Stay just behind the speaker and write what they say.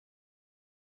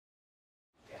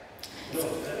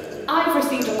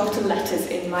lot of letters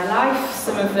in my life,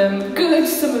 some of them good,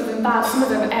 some of them bad, some of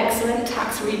them excellent.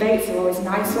 Tax rebates are always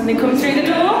nice when they come through the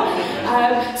door.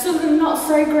 Some of them not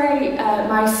so great.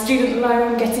 My student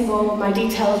loan, getting all my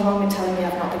details wrong and telling me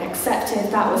I've not been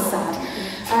accepted, that was sad.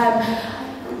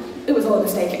 It was all a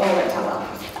mistake, it all worked out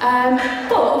well.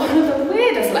 But one of the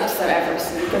weirdest letters I've ever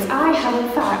received was I have in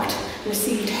fact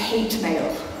received hate mail.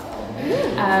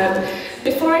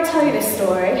 Before I tell you this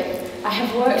story, I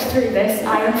have worked through this,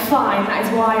 I am fine, that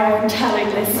is why I am telling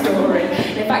this story.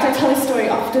 And in fact, I tell this story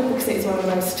often because it is one of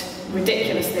the most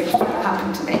ridiculous things that ever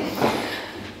happened to me.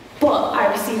 But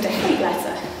I received a hate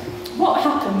letter. What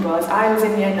happened was, I was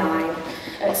in year 9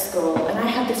 at school, and I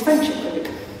had this friendship group.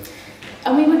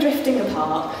 And we were drifting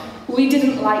apart. We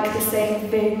didn't like the same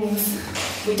things,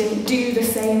 we didn't do the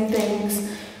same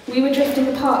things. We were drifting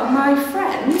apart, and my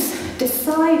friends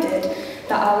decided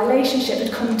that our relationship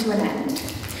had come to an end.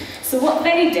 So what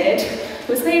they did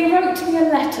was they wrote me a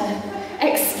letter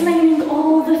explaining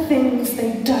all the things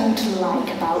they don't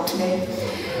like about me.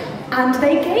 And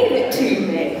they gave it to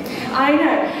me. I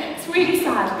know, it's really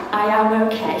sad. I am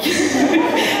okay.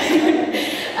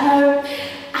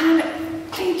 And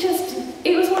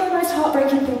it was one of the most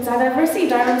heartbreaking things I've ever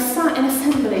received. I was sat in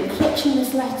assembly clutching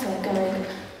this letter going,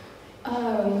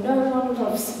 oh, no one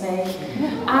loves me.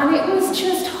 And it was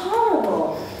just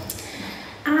horrible.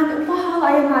 And while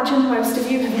I imagine most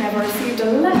of you have never received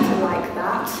a letter like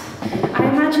that, I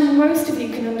imagine most of you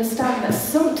can understand that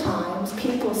sometimes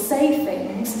people say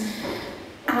things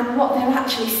and what they're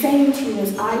actually saying to you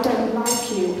is, I don't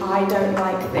like you, I don't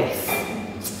like this.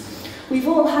 We've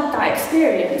all had that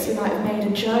experience. We might have made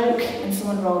a joke and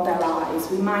someone rolled their eyes.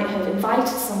 We might have invited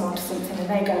someone to something and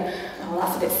they go, oh,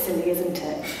 that's a bit silly, isn't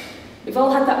it? We've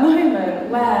all had that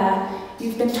moment where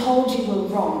you've been told you were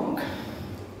wrong.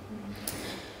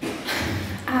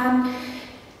 And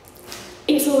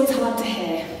it's always hard to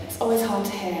hear. It's always hard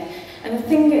to hear. And the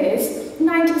thing is,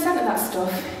 90% of that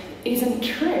stuff isn't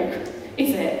true,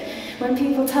 is it? When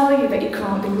people tell you that you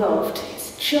can't be loved,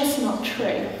 it's just not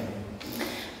true.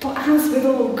 But as with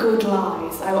all good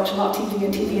lies, I watch a lot of TV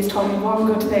and TV has told me one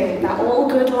good thing, that all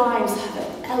good lies have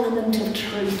an element of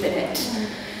truth in it.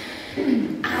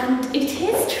 And it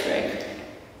is true.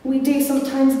 We do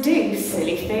sometimes do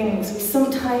silly things. We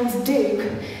sometimes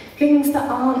do things that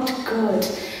aren't good.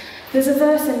 There's a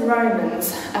verse in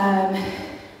Romans,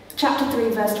 chapter 3,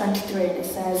 verse 23, and it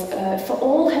says, for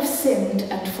all have sinned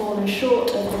and fallen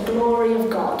short of the glory of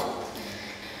God.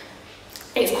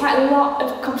 It's quite a lot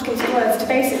of complicated words to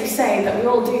basically say that we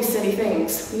all do silly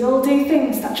things. We all do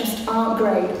things that just aren't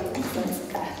great.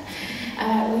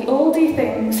 We all do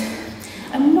things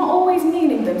and not always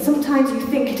meaning them. Sometimes you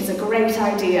think it is a great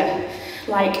idea,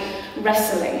 like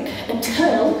wrestling,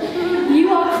 until you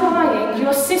are crying,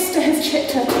 your sister has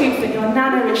chipped her tooth and your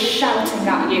nana is shouting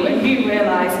at you and you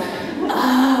realise,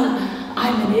 oh,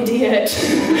 I'm an idiot.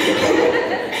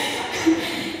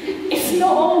 It's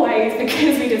not always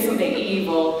because we did something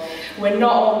evil. We're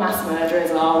not all mass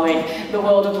murderers, are we? The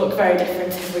world would look very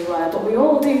different if we were, but we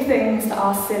all do things that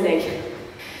are silly.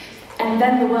 And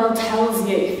then the world tells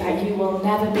you that you will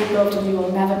never be loved and you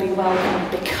will never be welcome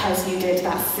because you did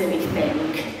that silly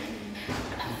thing.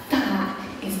 That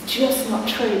is just not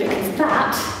true, because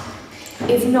that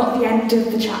is not the end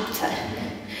of the chapter.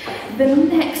 The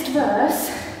next verse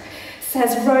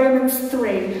says, Romans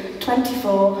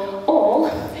 3:24, all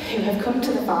who have come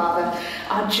to the Father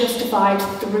are justified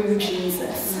through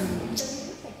Jesus.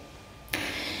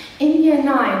 In year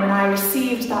 9, when I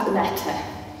received that letter,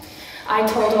 I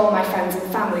told all my friends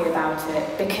and family about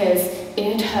it because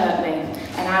it had hurt me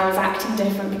and I was acting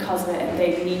different because of it and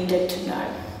they needed to know.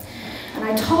 And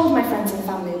I told my friends and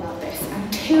family about this,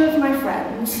 and 2 of my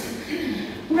friends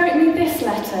wrote me this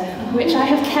letter, which I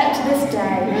have kept to this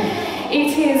day.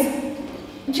 It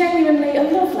is genuinely a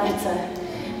love letter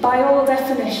by all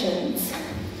definitions.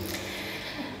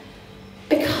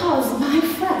 Because my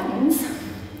friends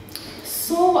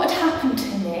saw what had happened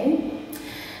to me,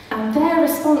 and their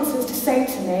response was to say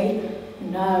to me,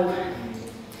 no,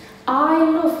 I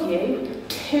love you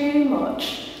too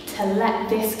much to let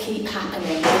this keep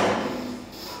happening.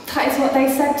 That is what they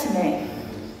said to me.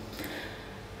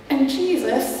 And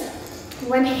Jesus,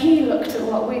 when he looked at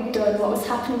what we'd done, what was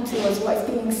happening to us, what is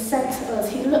being said to us,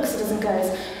 he looks at us and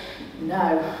goes,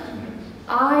 no,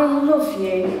 I love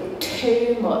you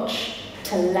too much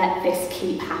to let this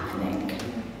keep happening.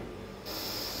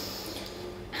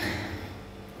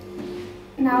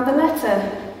 Now, the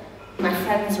letter my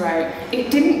friends wrote, it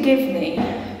didn't give me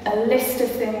a list of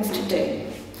things to do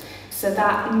so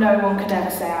that no one could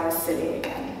ever say I was silly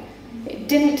again. It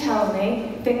didn't tell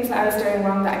me things that I was doing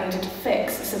wrong that I needed to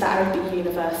fix so that I would be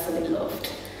universally loved.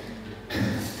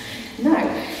 No.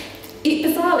 It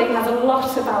bizarrely has a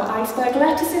lot about iceberg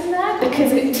lettuce in there,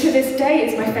 because it, to this day,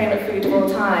 is my favourite food of all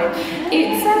time.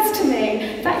 It says to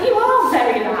me that you are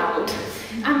very loud,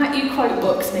 and that you quote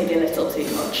books maybe a little too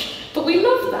much. But we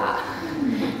love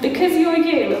that, because you're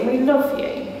you and we love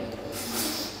you.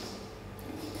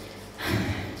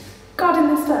 God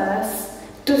in this verse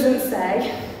doesn't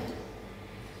say,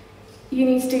 you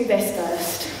need to do this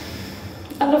first.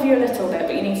 I love you a little bit,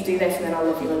 but you need to do this and then I'll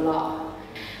love you a lot.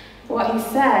 What he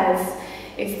says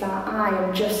is that I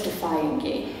am justifying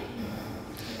you.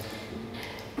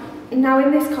 Now,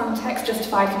 in this context,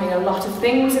 justified can mean a lot of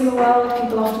things in the world.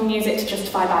 People often use it to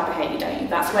justify bad behaviour, don't you?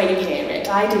 That's where you hear it.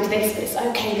 I did this, but it's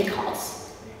okay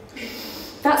because.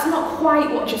 That's not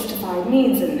quite what justified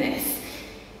means in this.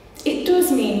 It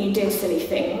does mean you did silly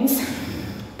things,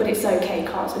 but it's okay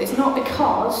because. But it's not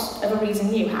because of a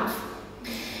reason you have.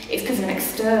 It's because of an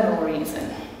external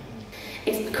reason.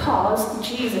 It's because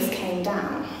Jesus came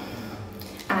down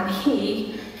and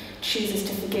he chooses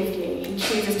to forgive you. He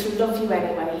chooses to love you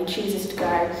anyway. He chooses to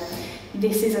go,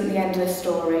 this isn't the end of the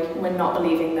story. We're not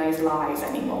believing those lies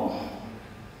anymore.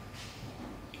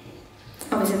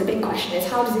 Obviously the big question is,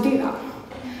 how does he do that?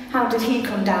 How did he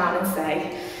come down and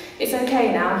say, it's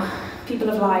okay now, people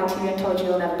have lied to you and told you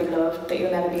you'll never be loved, that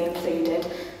you'll never be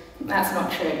included. That's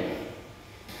not true.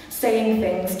 Saying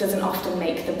things doesn't often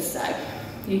make them so.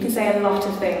 You can say a lot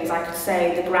of things. I could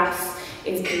say the grass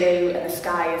is blue and the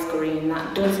sky is green.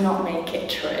 That does not make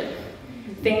it true.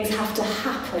 Things have to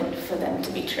happen for them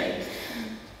to be true.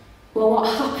 Well, what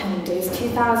happened is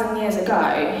 2,000 years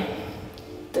ago,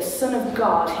 the Son of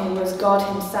God, who was God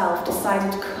himself,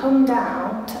 decided to come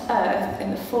down to earth in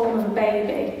the form of a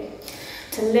baby,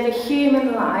 to live a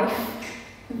human life,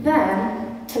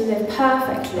 then to live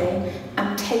perfectly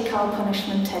and take our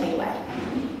punishment anyway.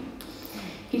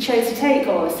 He chose to take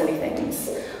all the silly things,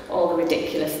 all the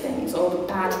ridiculous things, all the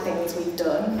bad things we've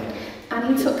done,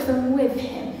 and he took them with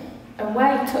him. And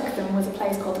where he took them was a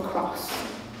place called the cross.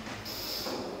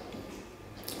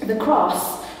 The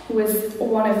cross was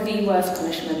one of the worst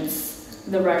punishments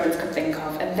the Romans could think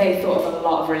of, and they thought of a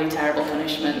lot of really terrible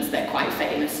punishments. They're quite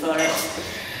famous for it.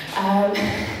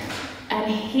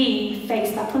 And he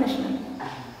faced that punishment.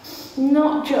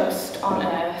 Not just on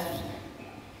earth.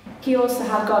 He also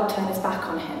had God turn his back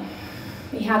on him.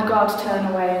 He had God turn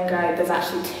away and go, there's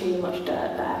actually too much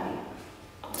dirt there,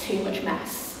 too much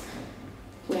mess.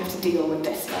 We have to deal with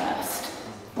this first.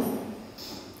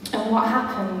 And what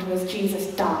happened was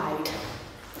Jesus died.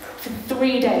 For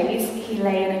 3 days, he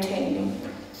lay in a tomb,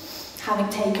 having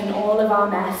taken all of our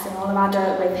mess and all of our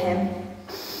dirt with him.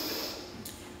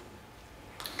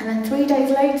 And then 3 days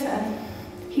later,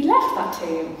 he left that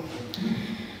tomb.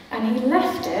 And he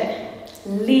left it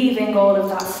leaving all of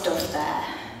that stuff there.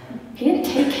 He didn't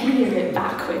take any of it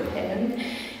back with him.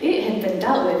 It had been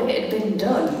dealt with, it had been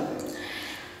done.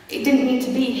 It didn't need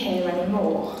to be here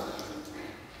anymore.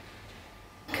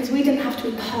 Because we didn't have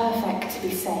to be perfect to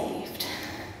be saved.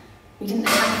 We didn't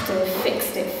have to have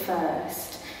fixed it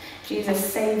first.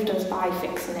 Jesus saved us by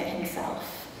fixing it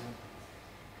himself.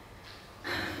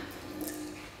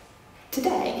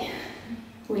 Today,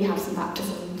 we have some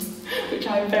baptisms, which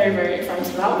I'm very, very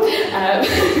excited about.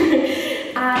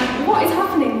 And what is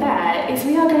happening there is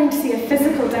we are going to see a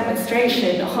physical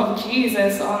demonstration of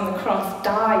Jesus on the cross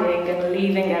dying and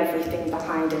leaving everything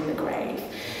behind in the grave.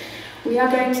 We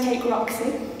are going to take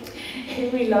Roxy, who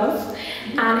we love,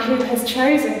 and who has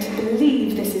chosen to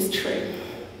believe this is true.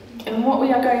 And what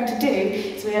we are going to do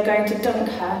is we are going to dunk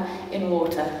her in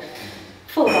water,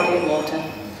 full body in water.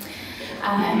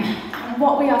 And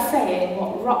what we are saying,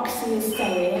 what Roxy is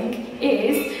saying,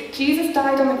 is Jesus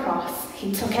died on the cross,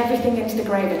 he took everything into the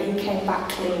grave and he came back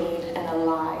clean and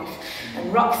alive.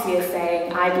 And Roxy is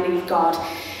saying, I believe God,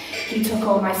 he took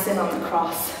all my sin on the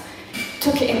cross,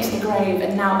 took it into the grave,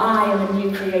 and now I am a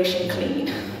new creation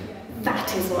clean.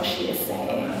 That is what she is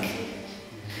saying.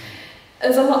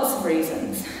 There's lots of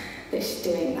reasons that she's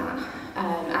doing that,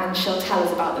 and she'll tell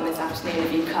us about them this afternoon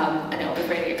if you come, and it'll be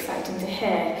really exciting to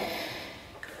hear.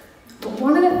 But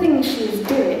one of the things she is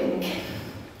doing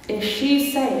is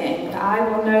she's saying that I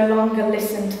will no longer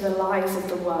listen to the lies of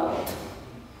the world.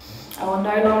 I will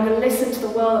no longer listen to the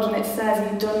world when it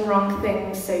says you've done wrong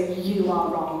things, so you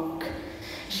are wrong.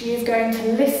 She is going to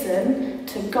listen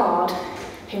to God,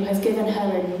 who has given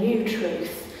her a new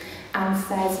truth, and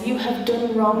says, you have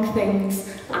done wrong things,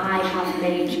 I have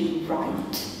made you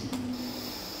right.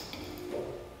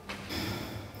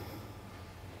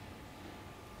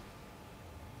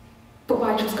 But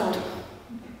why trust God?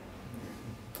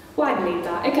 Why believe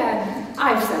that? Again,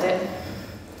 I've said it.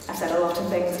 I've said a lot to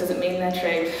things doesn't mean they're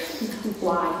true.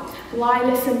 Why? Why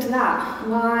listen to that?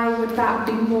 Why would that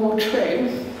be more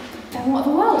true than what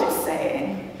the world is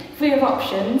saying? If we have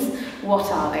options,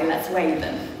 what are they? Let's weigh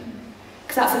them.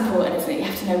 Because that's important, isn't it? You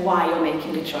have to know why you're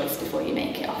making a choice before you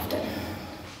make it often.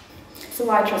 So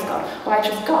why trust God? Why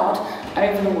trust God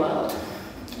over the world?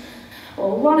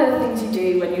 Well, one of the things you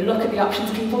do when you look at the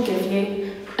options people give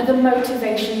you are the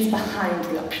motivations behind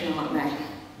the option, aren't they?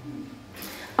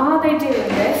 Are they doing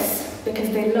this because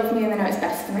they love me and they know it's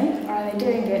best for me, or are they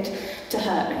doing it to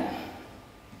hurt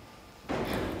me?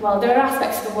 Well, there are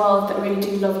aspects of the world that really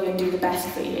do love you and do the best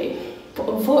for you, but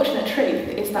unfortunate truth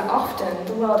is that often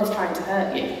the world is trying to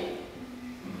hurt you.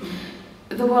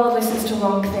 The world listens to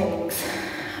wrong things,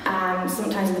 and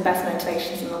sometimes with the best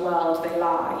motivations in the world, they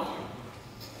lie.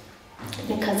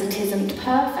 Because it isn't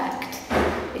perfect.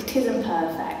 It isn't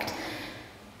perfect.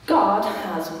 God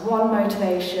has one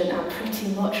motivation, and pretty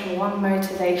much one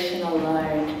motivation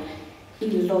alone. He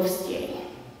loves you.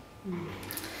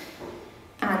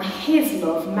 And his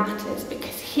love matters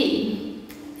because he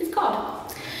is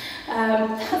God.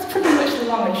 That's pretty much the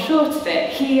long and short of it.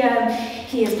 He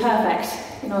is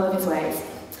perfect in all of his ways.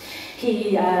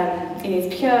 He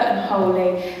is pure and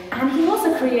holy, and he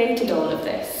also created all of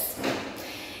this.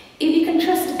 If you can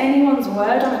trust anyone's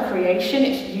word on a creation,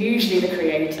 it's usually the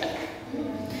creator.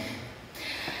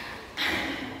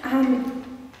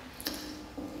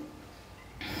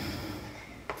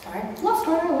 Sorry, lost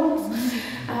where I was.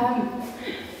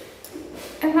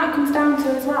 And that comes down to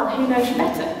as well, who knows you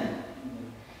better?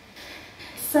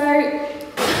 So,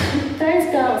 those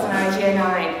girls when I was year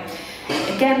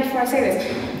 9, again, before I say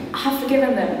this, I have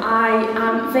forgiven them. I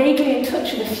am vaguely in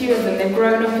touch with a few of them. They've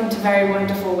grown up into very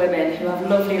wonderful women who have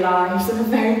lovely lives and are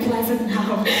very pleasant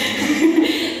now.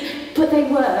 But they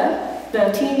were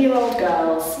 13-year-old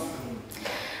girls.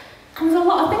 And there's a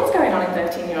lot of things going on in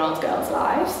 13-year-old girls'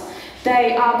 lives.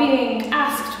 They are being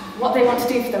asked what they want to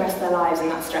do for the rest of their lives,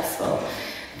 and that's stressful.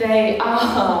 They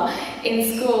are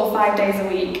in school 5 days a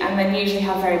week and then usually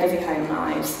have very busy home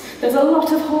lives. There's a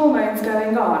lot of hormones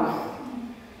going on.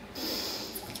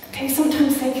 They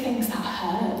sometimes say things that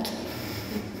hurt.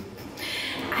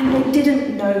 And they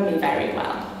didn't know me very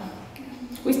well.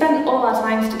 We spent all our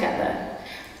times together,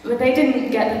 but they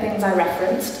didn't get the things I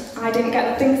referenced. I didn't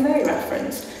get the things they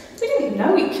referenced. We didn't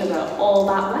know each other all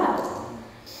that well.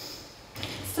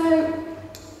 So,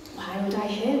 why would I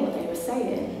hear what they were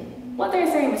saying? What they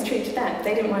were saying was true to them.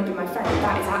 They didn't want to be my friend.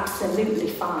 That is absolutely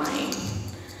fine.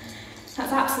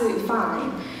 That's absolutely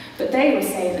fine. But they were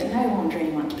saying that no one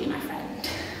really wanted to be my friend.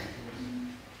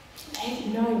 They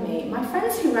didn't know me. My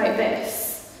friends who wrote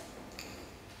this,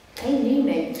 they knew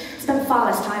me. I spent far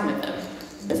less time with them,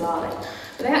 bizarrely.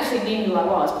 But they actually knew who I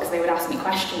was because they would ask me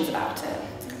questions about it.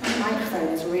 My microphone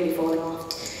is really falling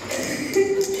off.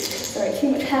 Sorry,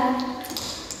 too much hair.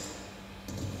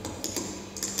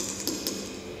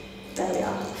 There we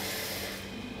are.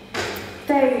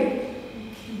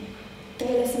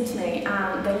 They listened to me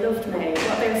and they loved me.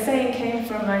 What they were saying came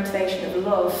from a motivation of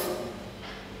love,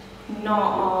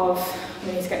 not of,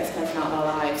 we need to get this person out of our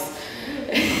lives.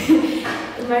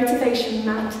 The motivation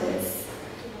matters,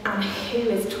 and who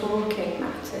is talking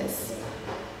matters.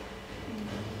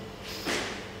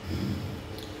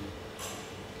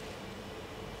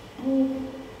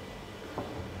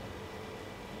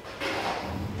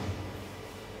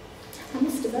 I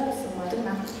missed a verse somewhere, didn't I?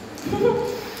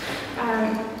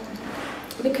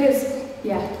 Because,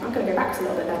 yeah, I'm going to go back a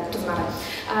little bit there, doesn't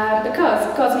matter.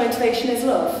 Because God's motivation is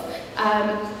love.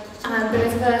 And there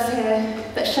is a verse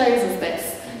here that shows us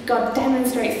this. God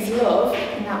demonstrates his love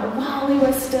in that while we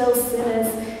were still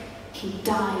sinners, he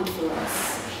died for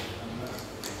us.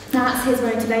 That's his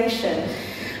motivation.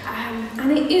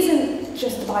 And it isn't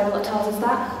just the Bible that tells us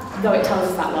that, though it tells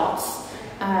us that lots.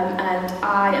 And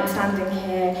I am standing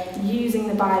here using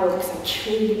the Bible because I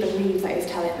truly believe that it's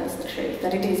telling us the truth,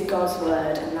 that it is God's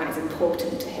word and that is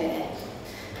important to hear.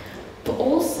 But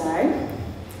also,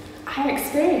 I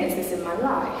experienced this in my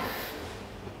life.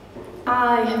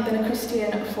 I have been a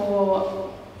Christian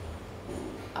for,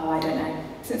 I don't know,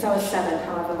 since I was 7,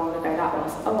 however long ago that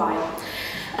was, a while.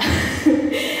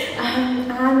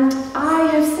 And I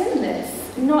have seen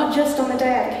this, not just on the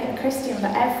day I became a Christian,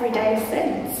 but every day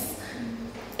since.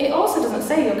 It also doesn't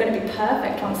say you're going to be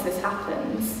perfect once this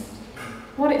happens.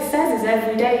 What it says is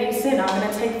every day you sin, I'm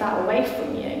going to take that away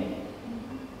from you.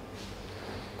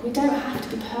 We don't have to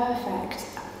be perfect.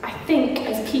 I think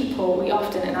as people, we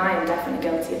often, and I am definitely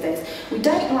guilty of this, we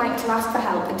don't like to ask for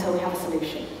help until we have a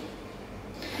solution.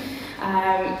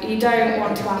 You don't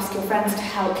want to ask your friends to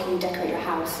help you decorate your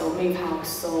house or move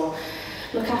house or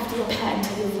look after your pet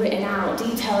until you've written out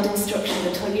detailed instructions,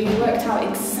 until you've worked out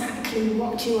exactly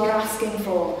what you are asking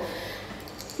for.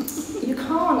 You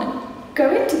can't go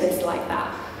into this like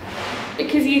that,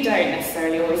 because you don't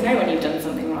necessarily always know when you've done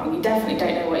something wrong. You definitely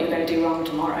don't know what you're going to do wrong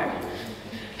tomorrow.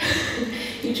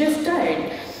 You just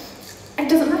don't. It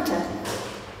doesn't matter.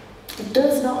 It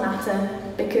does not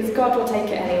matter, because God will take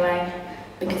it anyway,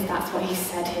 because that's what he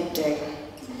said he'd do.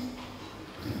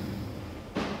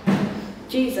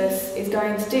 Jesus is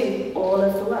going to do all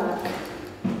of the work.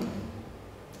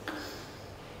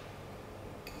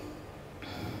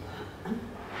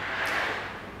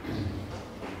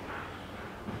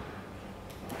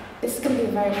 This is going to be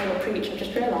a very short preach, I've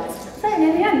just realised. So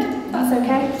near the end, that's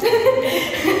okay.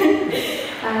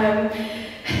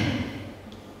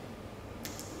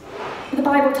 The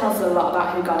Bible tells us a lot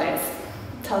about who God is.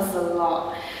 It tells us a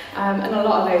lot. And a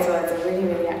lot of those words are really,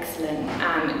 really excellent.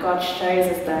 And God shows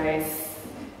us those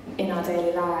in our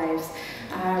daily lives.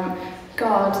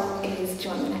 God is, do you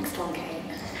want the next one, Kate?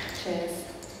 Cheers.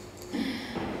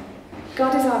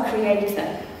 God is our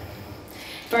creator.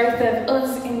 Both of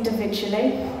us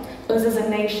individually, us as a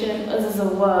nation, us as a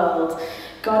world.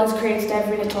 God has created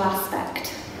every little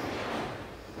aspect.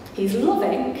 He's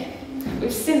loving.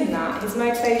 We've seen that. His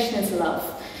motivation is love.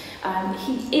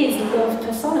 He is love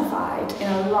personified in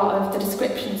a lot of the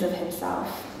descriptions of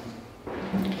himself.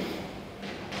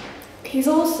 He's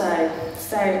also,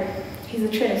 he's a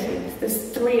Trinity. There's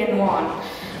 3 in 1.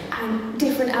 And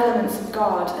different elements of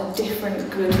God are different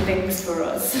good things for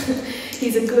us.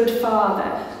 He's a good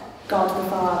Father, God the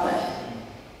Father.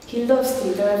 He loves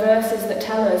you. There are verses that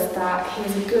tell us that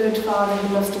he's a good Father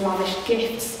who loves to lavish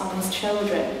gifts on his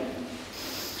children.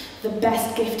 The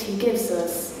best gift he gives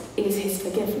us is his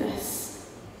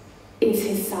forgiveness, is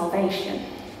his salvation.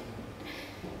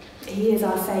 He is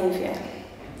our Saviour.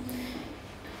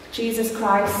 Jesus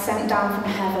Christ sent down from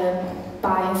heaven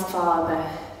by his Father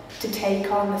to take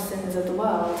on the sins of the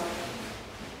world.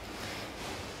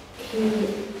 He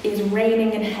is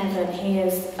reigning in heaven. He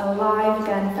is alive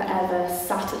again forever,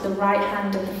 sat at the right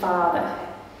hand of the Father.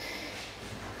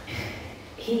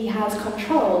 He has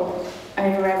control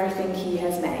over everything he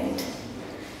has made.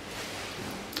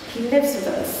 He lives with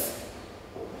us.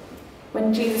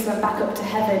 When Jesus went back up to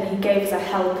heaven, he gave us a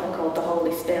helper called the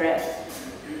Holy Spirit,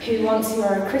 who, once you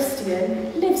are a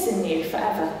Christian, lives in you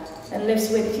forever and lives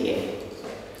with you.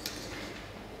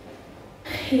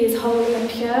 He is holy and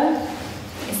pure.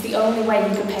 It's the only way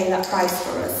he could pay that price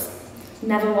for us.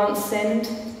 Never once sinned,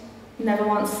 never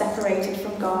once separated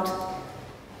from God,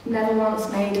 never once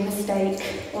made a mistake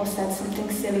or said something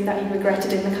silly that he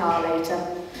regretted in the car later.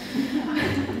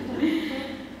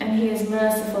 And he is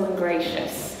merciful and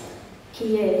gracious.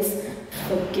 He is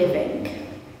forgiving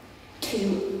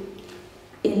to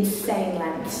insane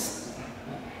lengths.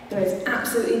 There is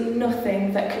absolutely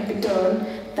nothing that could be done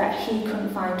that he couldn't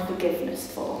find forgiveness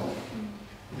for.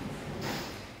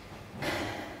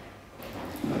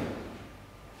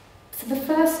 So the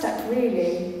first step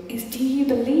really is, do you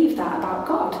believe that about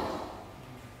God?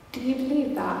 Do you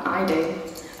believe that? I do.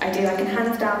 I do. I can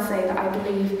hands down say that I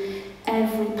believe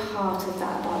every part of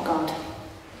that about God.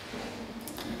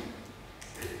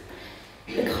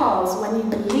 Because when you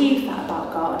believe that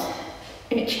about God,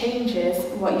 it changes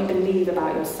what you believe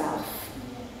about yourself.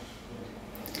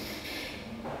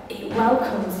 It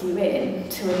welcomes you in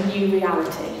to a new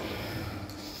reality.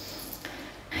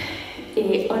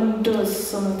 It undoes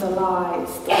some of the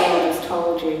lies the world has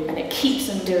told you, and it keeps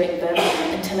undoing them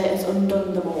until it has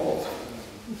undone them all.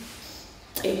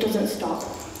 It doesn't stop.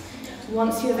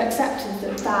 Once you have accepted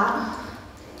that that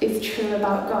is true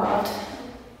about God,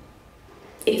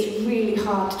 it's really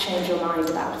hard to change your mind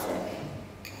about it.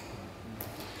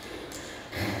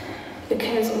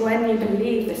 Because when you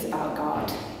believe this about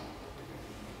God,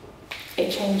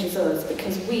 it changes us,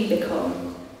 because we become...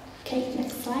 Okay,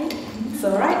 next slide. It's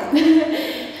all right.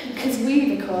 Because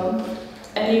we become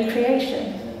a new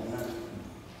creation.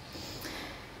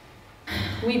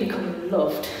 We become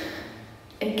loved.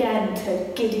 Again,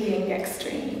 to giddying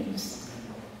extremes.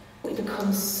 We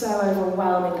become so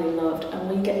overwhelmingly loved, and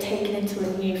we get taken into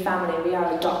a new family. We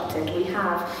are adopted. We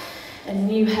have a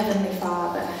new Heavenly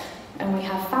Father, and we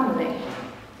have family.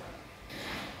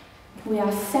 We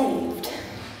are saved.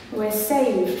 We're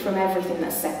saved from everything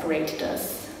that separated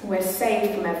us. We're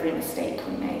saved from every mistake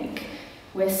we make.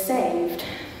 We're saved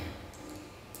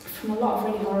from a lot of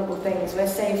really horrible things. We're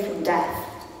saved from death.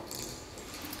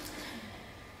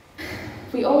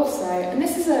 We also, and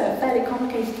this is a fairly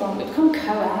complicated one, we become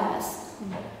co-heirs.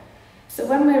 So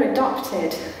when we're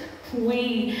adopted,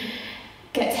 we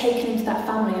get taken into that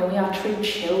family, and we are true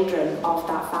children of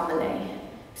that family.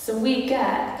 So we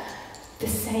get the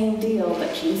same deal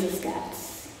that Jesus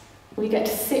gets. We get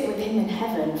to sit with him in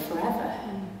heaven forever.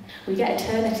 We get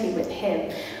eternity with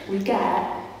him. We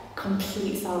get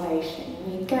complete salvation.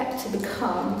 We get to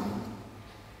become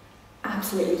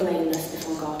absolutely blameless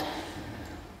before God.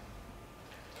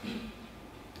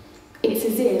 It's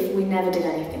as if we never did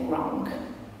anything wrong.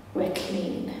 We're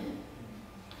clean.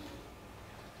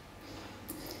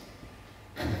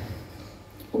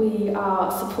 We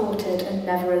are supported and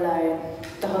never alone.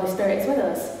 The Holy Spirit is with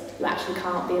us. You actually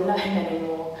can't be alone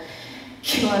anymore.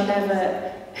 You are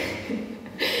never...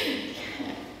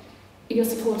 You're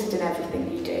supported in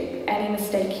everything you do. Any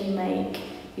mistake you make,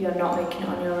 you're not making it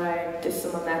on your own. There's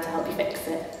someone there to help you fix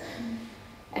it.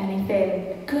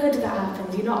 Anything good that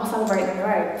happens, you're not celebrating on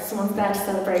your own. Someone's there to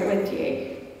celebrate with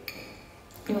you.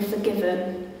 You're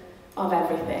forgiven of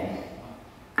everything.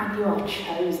 And you are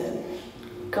chosen.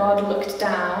 God looked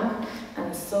down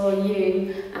and saw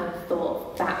you and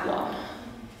thought, that one.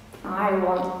 I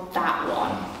want that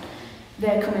one.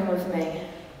 They're coming with me.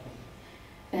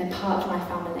 They're part of my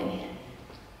family.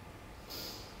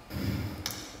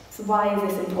 So why is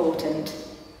this important?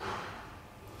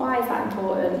 Why is that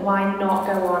important? Why not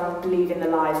go on believing the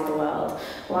lies of the world?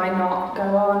 Why not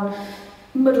go on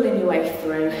muddling your way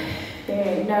through?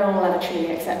 No one will ever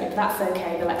truly accept me, but that's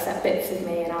okay. They'll accept bits of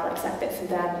me and I'll accept bits of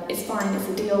them. It's fine, it's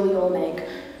a deal we all make.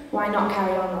 Why not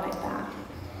carry on like that?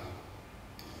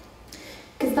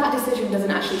 Because that decision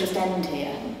doesn't actually just end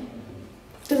here.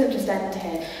 It doesn't just end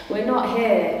here. We're not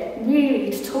here really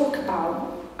to talk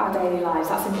about our daily lives.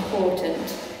 That's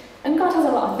important. And God has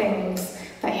a lot of things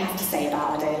that he has to say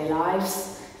about our daily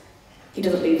lives. He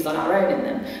doesn't leave us on our own in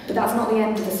them. But that's not the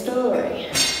end of the story.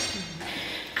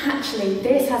 Actually,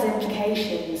 this has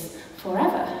implications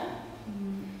forever.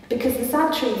 Because the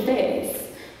sad truth is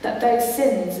that those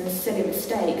sins and silly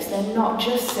mistakes, they're not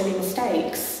just silly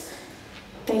mistakes.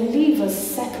 They leave us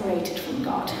separated from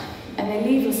God. And they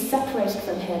leave us separated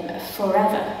from him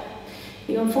forever.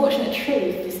 The unfortunate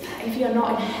truth is that if you're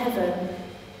not in heaven,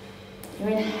 you're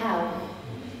in hell.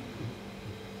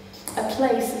 A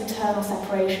place of eternal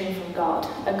separation from God.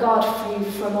 A God free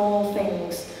from all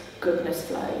things goodness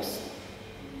flows.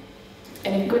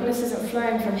 And if goodness isn't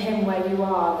flowing from him where you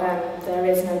are, then there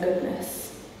is no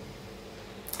goodness.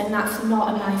 And that's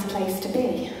not a nice place to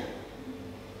be.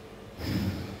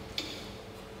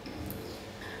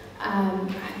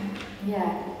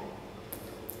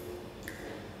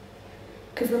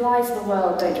 Because the lies of the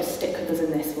world don't just stick with us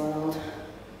in this world.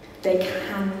 They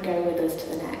can go with us to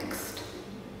the next.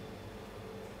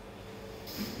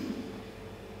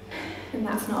 And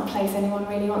that's not a place anyone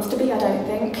really wants to be, I don't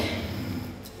think.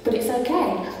 But it's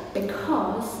okay,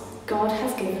 because God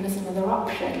has given us another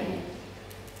option.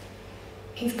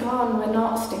 He's gone, we're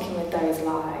not sticking with those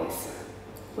lies.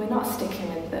 We're not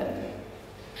sticking with them.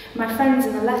 My friends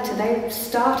in the letter, they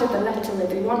started the letter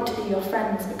with, we want to be your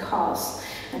friends because,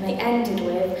 and they ended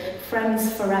with,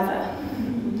 friends forever.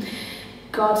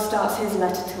 God starts his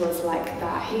letter to us like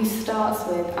that. He starts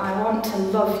with, I want to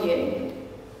love you.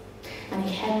 And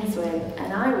he ends with,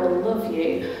 and I will love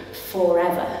you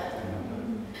forever.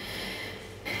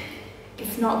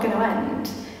 It's not going to end.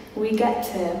 We get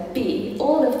to be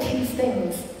all of these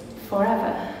things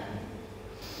forever.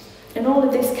 And all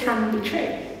of this can be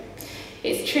true.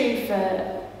 It's true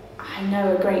for, I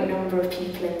know, a great number of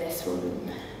people in this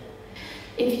room.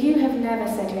 If you have never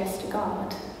said yes to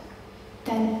God,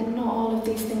 then not all of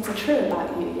these things are true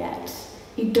about you yet.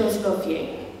 He does love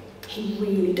you. He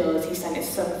really does. He sent his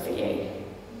son for you.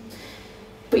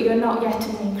 But you're not yet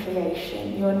a new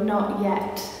creation. You're not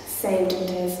yet saved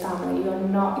into his family. You're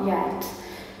not yet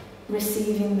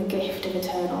receiving the gift of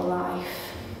eternal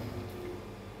life.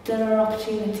 There are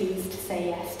opportunities to say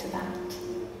yes to that.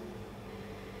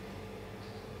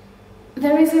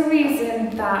 There is a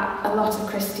reason that a lot of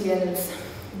Christians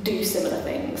do similar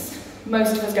things.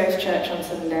 Most of us go to church on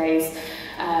Sundays.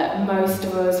 Most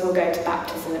of us will go to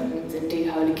baptisms and do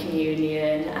Holy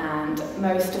Communion, and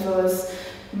most of us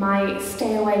might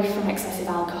stay away from excessive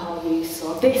alcohol use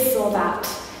or this or that.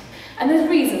 And there's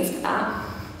reasons for that.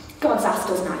 God's asked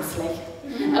us nicely,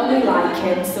 and we like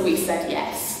him, so we said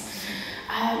yes.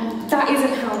 That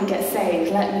isn't how we get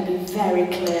saved. Let me be very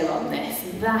clear on this.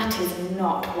 That is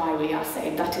not why we are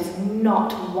saved. That is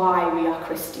not why we are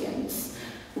Christians.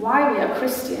 Why we are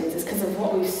Christians is because of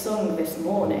what we've sung this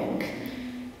morning.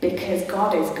 Because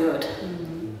God is good.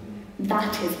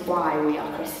 That is why we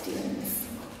are Christians.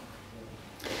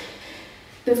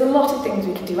 There's a lot of things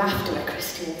we can do after we're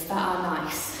Christians that are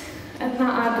nice and that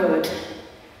are good,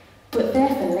 but they're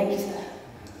for later.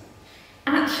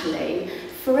 Actually,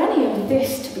 for any of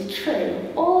this to be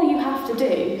true, all you have to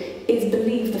do is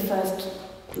believe the first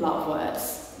lot of words.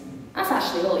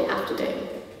 actually all you have to do,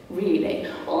 really.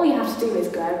 All you have to do is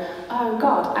go, oh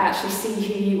God, I actually see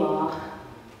who you are,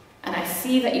 and I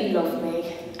see that you love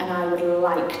me, and I would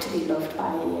like to be loved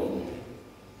by you.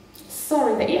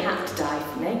 Sorry that you had to die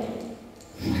for me.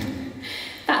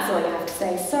 That's all you have to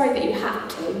say. Sorry that you had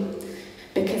to,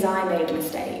 because I made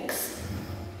mistakes.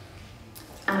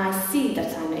 And I see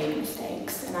that I made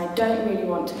mistakes, and I don't really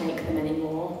want to make them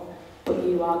anymore, but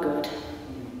you are good.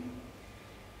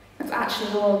 That's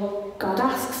actually all God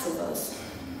asks of us.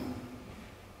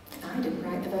 I didn't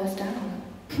write the verse down.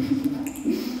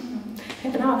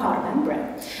 But now I can't remember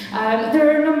it.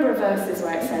 There are a number of verses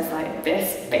where it says like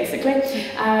this, basically.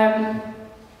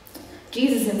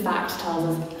 Jesus, in fact,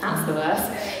 tells us, that's the verse.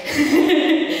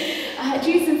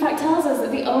 Jesus, in fact, tells us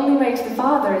that the only way to the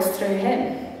Father is through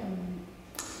him.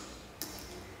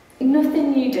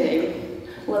 Nothing you do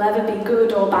will ever be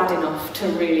good or bad enough to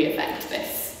really affect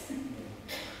this.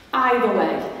 Either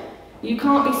way, you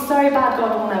can't be so bad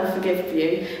God will never forgive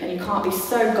you, and you can't be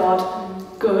so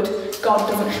good God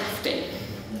doesn't have to.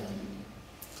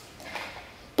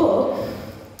 But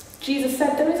Jesus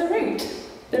said there is a route,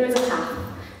 there is a path,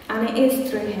 and it is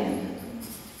through him.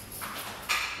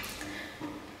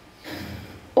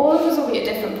 All of us will be at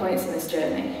different points in this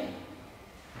journey.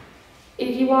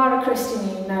 If you are a Christian,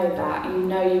 you know that. You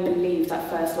know you believe that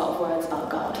first lot of words about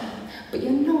God. But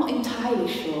you're not entirely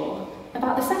sure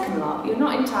about the second lot. You're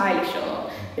not entirely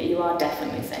sure that you are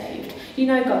definitely saved. You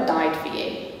know God died for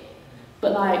you.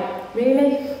 But like,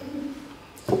 really?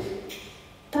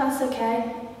 That's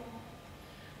okay.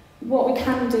 What we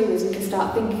can do is we can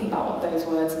start thinking about what those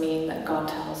words mean that God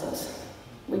tells us.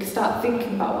 We can start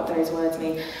thinking about what those words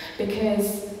mean,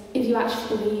 because if you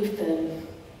actually believe them,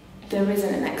 there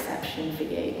isn't an exception for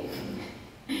you.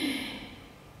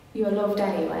 You are loved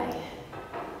anyway.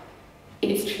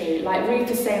 It's true. Like Reeve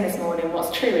was saying this morning,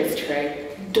 what's true is true.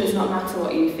 It does not matter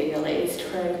what you feel, it is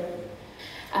true.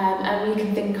 And we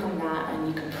can think on that, and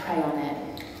you can pray on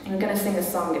it. And we're going to sing a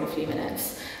song in a few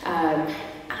minutes.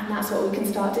 And that's what we can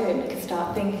start doing. We can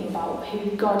start thinking about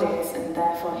who God is, and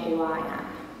therefore who I am.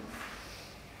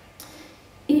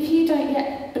 If you don't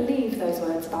yet believe those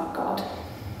words about God,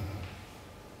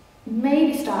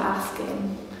 maybe start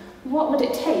asking, what would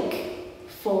it take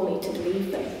for me to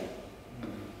believe them?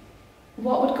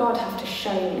 What would God have to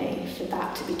show me for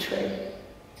that to be true?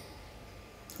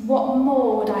 What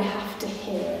more would I have to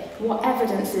hear? What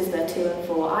evidence is there to and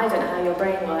for? I don't know how your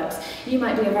brain works. You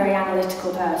might be a very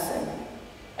analytical person,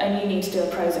 and you need to do a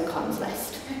pros and cons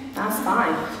list. That's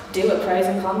fine. Do a pros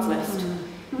and cons list.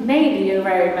 Maybe you're a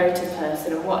very emotive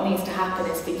person, and what needs to happen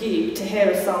is for you to hear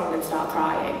a song and start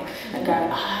crying and go, oh,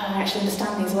 I actually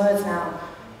understand these words now.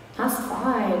 That's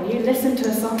fine. You listen to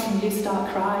a song and you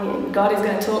start crying. God is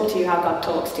going to talk to you how God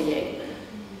talks to you.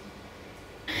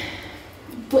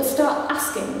 But start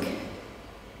asking,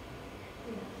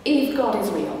 if God is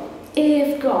real,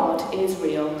 if God is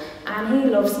real, and he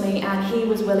loves me, and he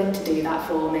was willing to do that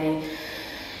for me,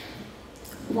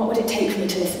 what would it take for me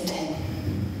to listen to him?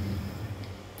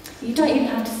 You don't even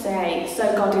have to say,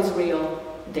 so God is real,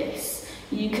 this.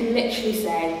 You can literally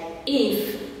say,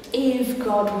 if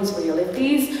God was real, if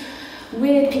these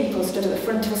weird people stood at the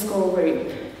front of a school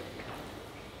room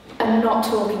and not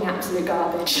talking absolute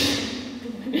garbage,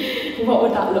 what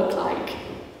would that look like?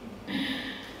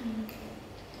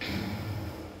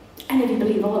 And if you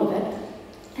believe all of it,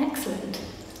 excellent,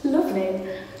 lovely,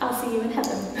 I'll see you in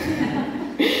heaven.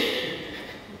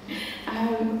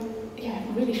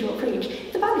 Really short preach.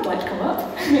 If the band would like to come up,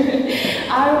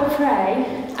 I will pray.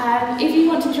 If you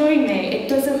want to join me, it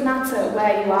doesn't matter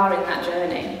where you are in that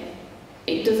journey.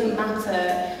 It doesn't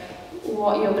matter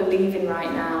what you're believing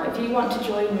right now. If you want to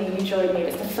join me, you join me.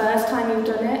 If it's the first time you've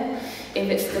done it, if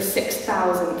it's the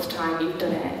 6,000th time you've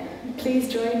done it, please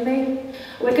join me.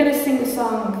 We're going to sing a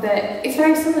song that is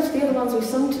very similar to the other ones we've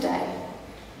sung today.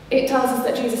 It tells us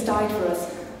that Jesus died for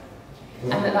us,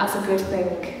 and that that's a good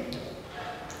thing.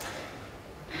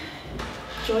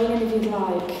 Join in if you'd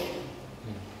like.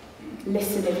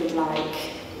 Listen if you'd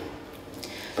like.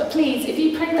 But please, if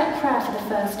you prayed that prayer for the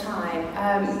first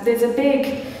time, there's a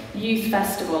big youth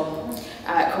festival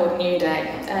called New Day,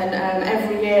 and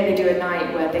every year they do a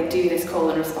night where they do this call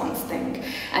and response thing,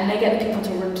 and they get the people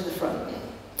to run to the front.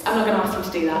 I'm not going to ask you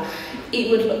to do that.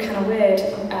 It would look kind of weird.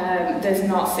 There's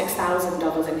not 6,000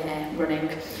 of us in here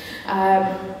running.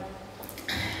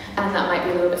 And that might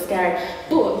be a little bit scary.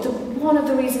 But one of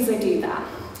the reasons they do that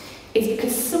is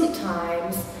because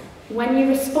sometimes when you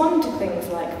respond to things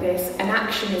like this, an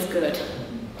action is good.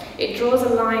 It draws a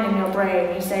line in your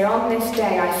brain. You say, on this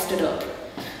day I stood up,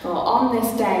 or on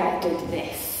this day I did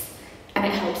this. And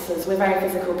it helps us. We're very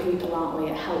physical people, aren't we?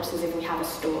 It helps us if we have a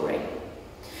story.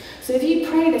 So if you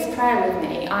pray this prayer with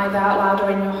me, either out loud or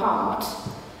in your heart,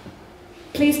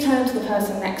 please turn to the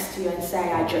person next to you and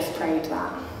say, I just prayed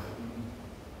that.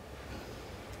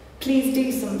 Please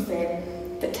do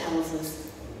something that tells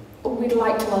us. We'd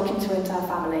like to welcome you into our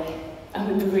family, and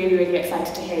we'd be really, really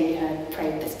excited to hear you had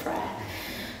prayed this prayer.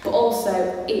 But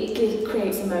also, it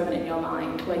creates a moment in your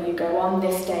mind where you go, on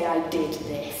this day I did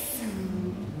this.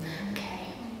 Okay.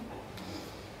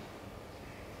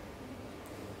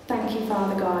 Thank you,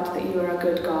 Father God, that you are a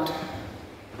good God.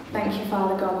 Thank you,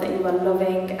 Father God, that you are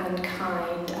loving and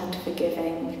kind and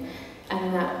forgiving,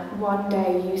 and that one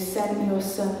day you sent your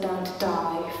Son down to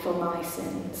die for my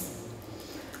sins.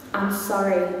 I'm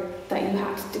sorry that you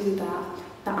had to do that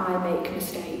I make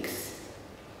mistakes.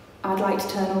 I'd like to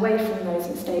turn away from those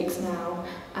mistakes now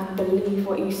and believe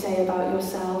what you say about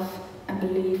yourself and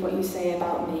believe what you say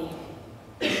about me.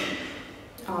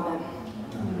 Amen.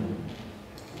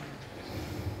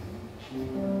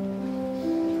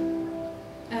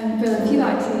 Bill, if you'd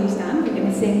like to stand, we're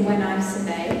going to sing When I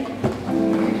Survey.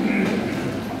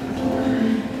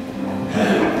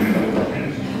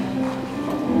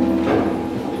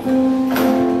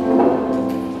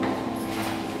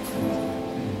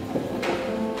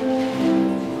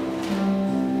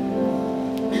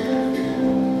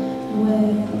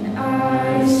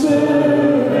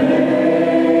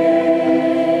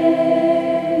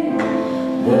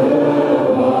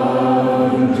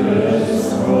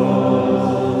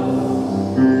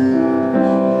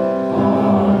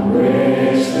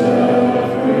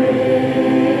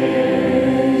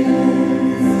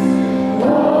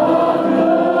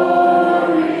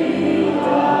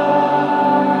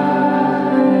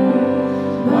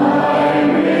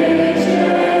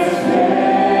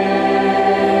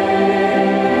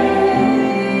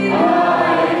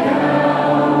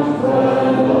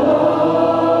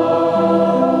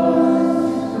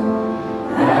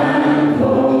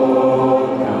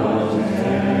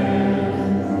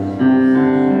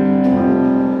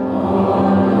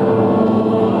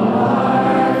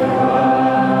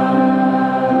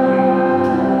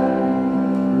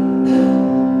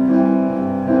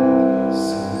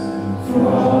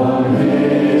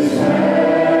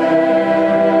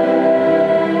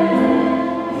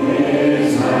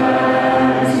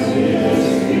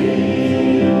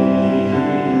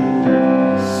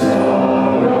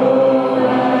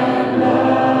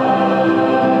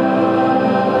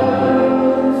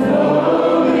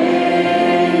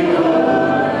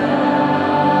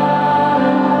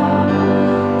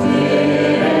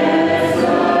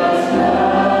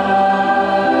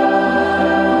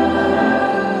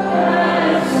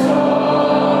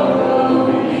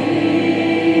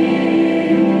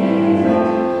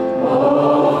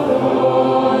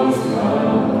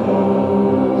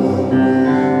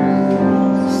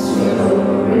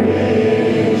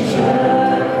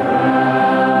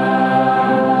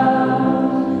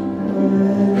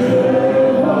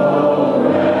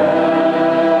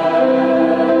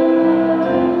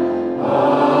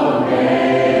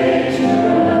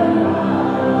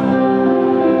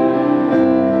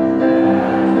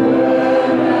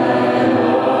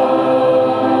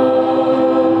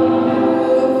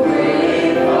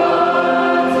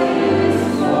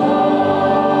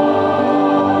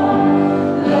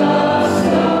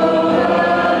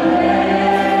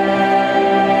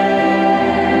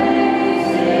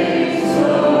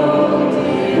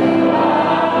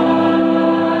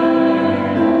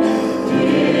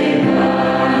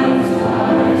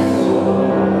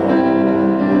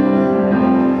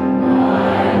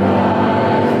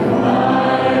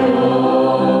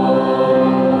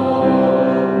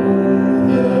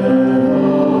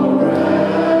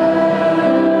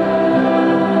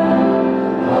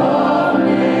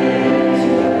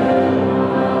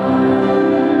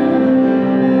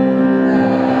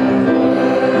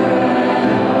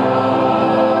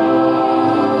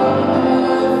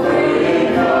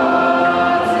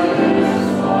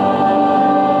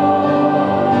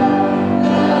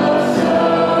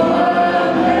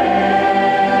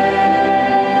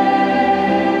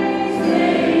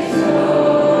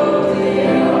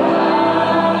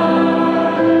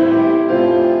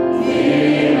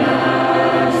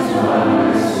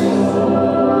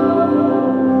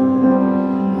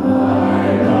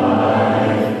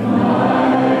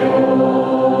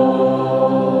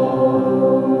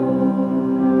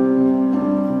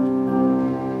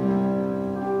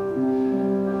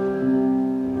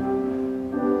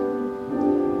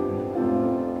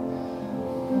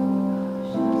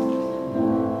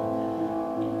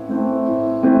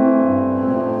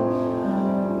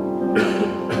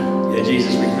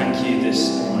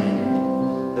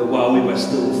 while we were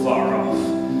still far off,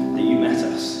 that you met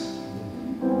us.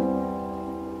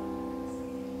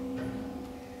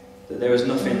 there is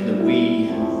nothing that we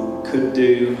could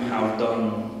do, have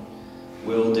done,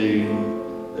 will do,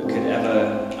 that could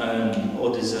ever earn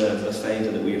or deserve the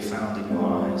favour that we have found in your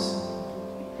eyes.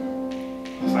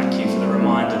 I thank you for the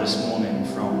reminder this morning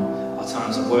from our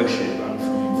times of worship and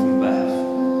from Beth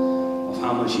of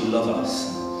how much you love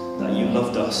us, that you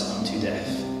loved us unto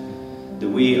death, that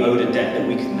we owed a debt that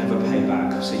we could never pay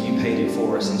back, so you paid it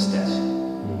for us instead.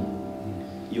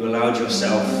 You allowed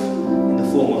yourself, in the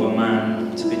form of a man,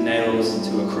 to be nailed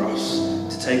to a cross,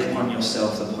 to take upon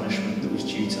yourself the punishment that was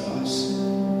due to us.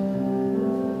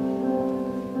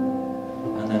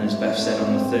 And then, as Beth said,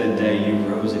 on the third day you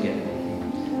rose again,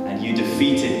 and you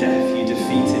defeated death, you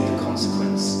defeated the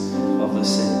consequence of the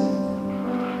sin.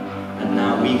 And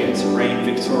now we get to reign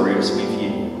victorious with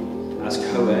you as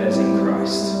co-heirs in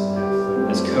Christ,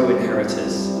 as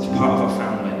co-inheritors, as part of our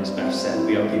family. As Beth said,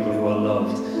 we are people who are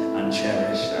loved and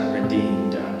cherished and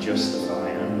redeemed and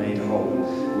justified and made whole.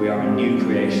 We are a new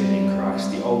creation in Christ.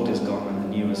 The old is gone and the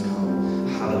new has come.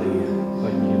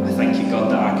 Hallelujah. I thank you, God,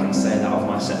 that I can say that of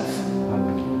myself.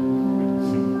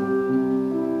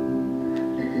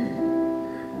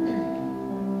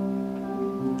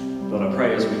 Lord, I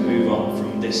pray as we move on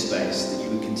from this space that you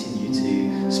would continue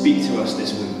to speak to us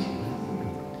this week.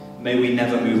 May we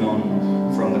never move on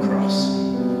from the cross.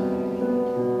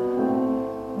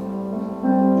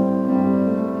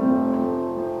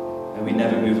 May we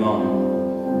never move on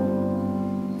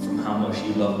from how much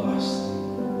you love us.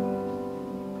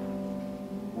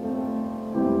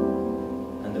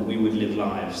 And that we would live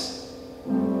lives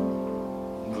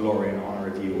in glory and honour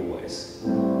of you always.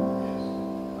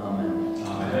 Amen.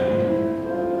 Amen.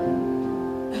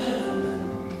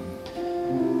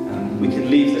 We can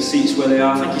leave the seats where they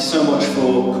are. Thank you so much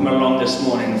for coming along this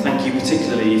morning. Thank you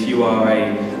particularly if you are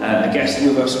a guest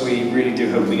with us. We really do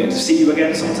hope we get to see you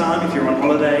again sometime if you're on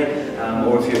holiday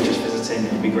or if you're just visiting.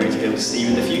 It would be great to be able to see you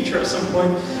in the future at some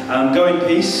point. Go in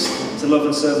peace to love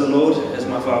and serve the Lord, as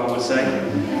my father would say.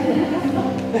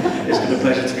 It's been a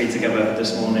pleasure to be together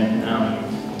this morning.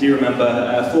 Do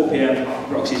remember 4 p.m.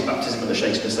 Roxy's baptism at the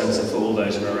Shakespeare Centre for all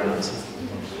those who are around.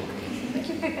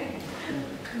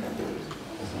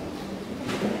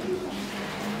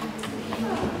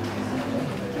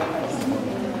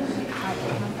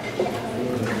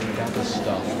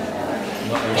 Stuff,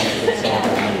 not only the song,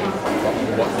 but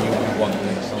what you want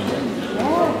next Sunday.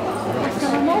 Yeah,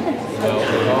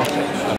 Well,